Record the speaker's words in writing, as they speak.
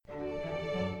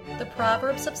The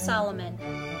Proverbs of Solomon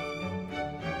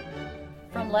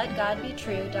from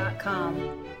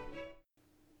LetGodBetrue.com.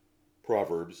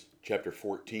 Proverbs chapter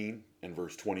 14 and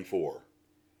verse 24.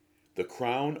 The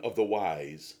crown of the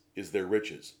wise is their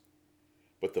riches,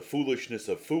 but the foolishness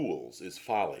of fools is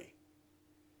folly.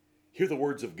 Hear the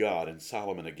words of God in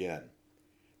Solomon again.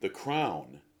 The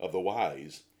crown of the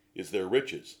wise is their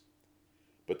riches,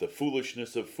 but the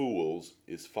foolishness of fools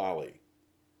is folly.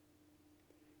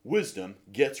 Wisdom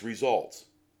gets results.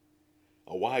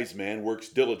 A wise man works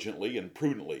diligently and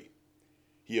prudently.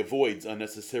 He avoids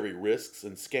unnecessary risks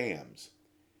and scams.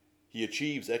 He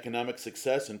achieves economic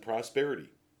success and prosperity.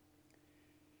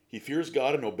 He fears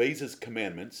God and obeys His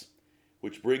commandments,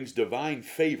 which brings divine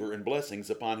favor and blessings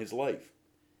upon his life.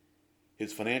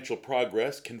 His financial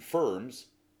progress confirms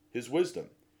his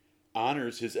wisdom,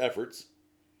 honors his efforts,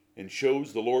 and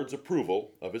shows the Lord's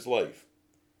approval of his life.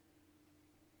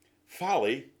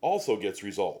 Folly also gets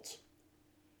results.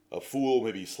 A fool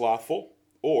may be slothful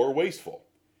or wasteful.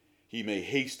 He may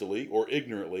hastily or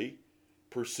ignorantly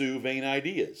pursue vain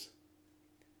ideas.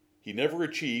 He never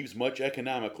achieves much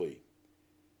economically.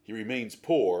 He remains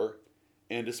poor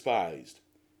and despised.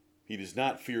 He does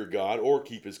not fear God or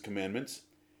keep His commandments,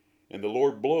 and the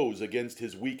Lord blows against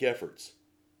his weak efforts.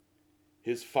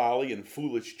 His folly and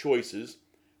foolish choices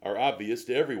are obvious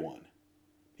to everyone.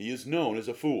 He is known as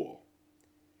a fool.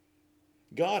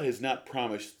 God has not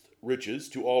promised riches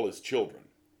to all His children.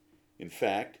 In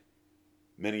fact,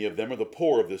 many of them are the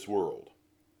poor of this world.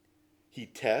 He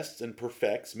tests and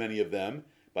perfects many of them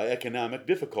by economic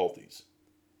difficulties.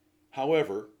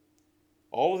 However,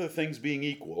 all other things being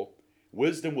equal,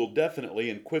 wisdom will definitely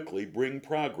and quickly bring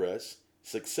progress,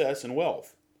 success, and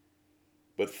wealth.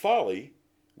 But folly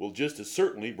will just as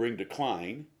certainly bring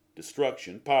decline,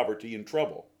 destruction, poverty, and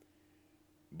trouble.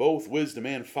 Both wisdom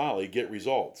and folly get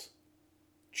results.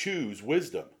 Choose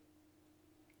wisdom.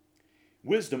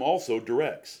 Wisdom also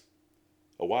directs.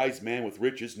 A wise man with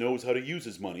riches knows how to use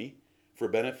his money for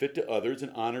benefit to others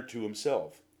and honor to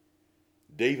himself.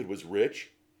 David was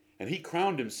rich, and he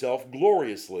crowned himself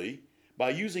gloriously by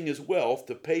using his wealth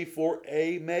to pay for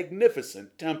a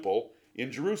magnificent temple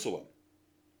in Jerusalem.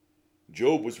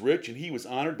 Job was rich, and he was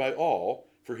honored by all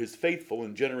for his faithful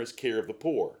and generous care of the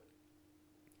poor.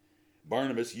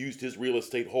 Barnabas used his real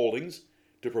estate holdings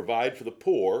to provide for the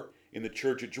poor in the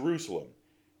church at Jerusalem.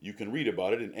 You can read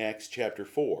about it in Acts chapter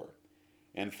 4.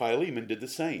 And Philemon did the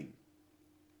same.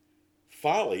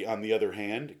 Folly, on the other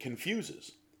hand,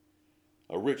 confuses.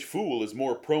 A rich fool is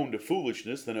more prone to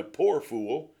foolishness than a poor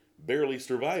fool barely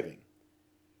surviving.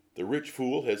 The rich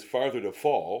fool has farther to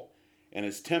fall and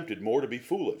is tempted more to be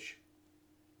foolish.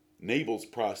 Nabal's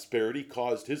prosperity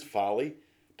caused his folly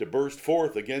to burst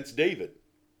forth against David,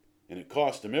 and it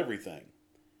cost him everything.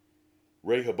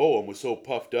 Rehoboam was so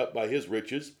puffed up by his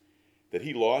riches that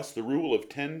he lost the rule of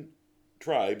 10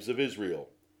 tribes of Israel.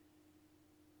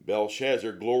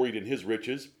 Belshazzar gloried in his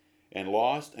riches and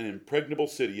lost an impregnable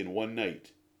city in one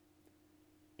night.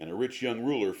 And a rich young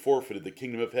ruler forfeited the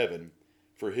kingdom of heaven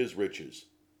for his riches.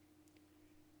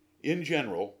 In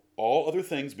general, all other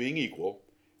things being equal,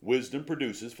 wisdom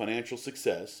produces financial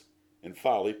success and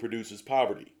folly produces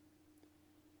poverty.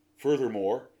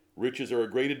 Furthermore, riches are a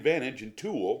great advantage and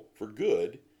tool for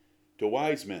good to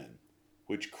wise men,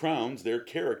 which crowns their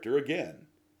character again.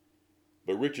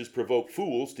 But riches provoke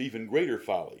fools to even greater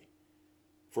folly,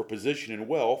 for position and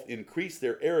wealth increase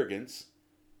their arrogance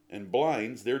and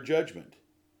blinds their judgment.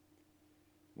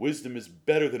 Wisdom is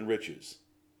better than riches.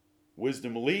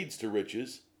 Wisdom leads to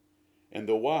riches, and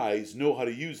the wise know how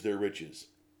to use their riches.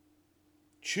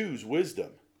 Choose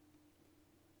wisdom.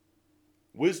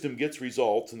 Wisdom gets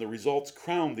results, and the results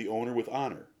crown the owner with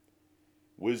honor.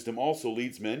 Wisdom also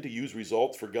leads men to use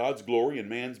results for God's glory and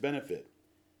man's benefit.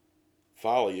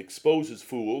 Folly exposes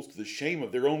fools to the shame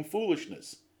of their own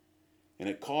foolishness, and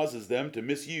it causes them to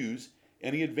misuse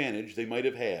any advantage they might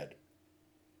have had.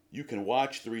 You can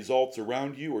watch the results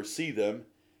around you or see them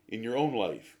in your own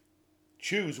life.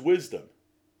 Choose wisdom.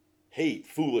 Hate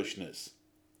foolishness.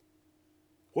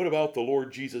 What about the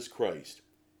Lord Jesus Christ?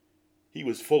 He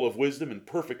was full of wisdom and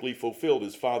perfectly fulfilled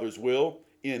His Father's will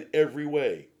in every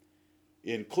way,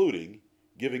 including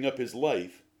giving up His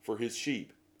life for His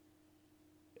sheep.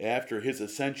 After His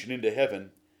ascension into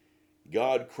heaven,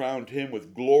 God crowned Him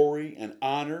with glory and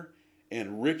honor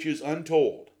and riches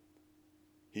untold.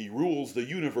 He rules the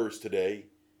universe today,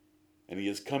 and He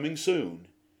is coming soon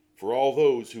for all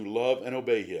those who love and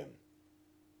obey Him.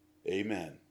 Amen.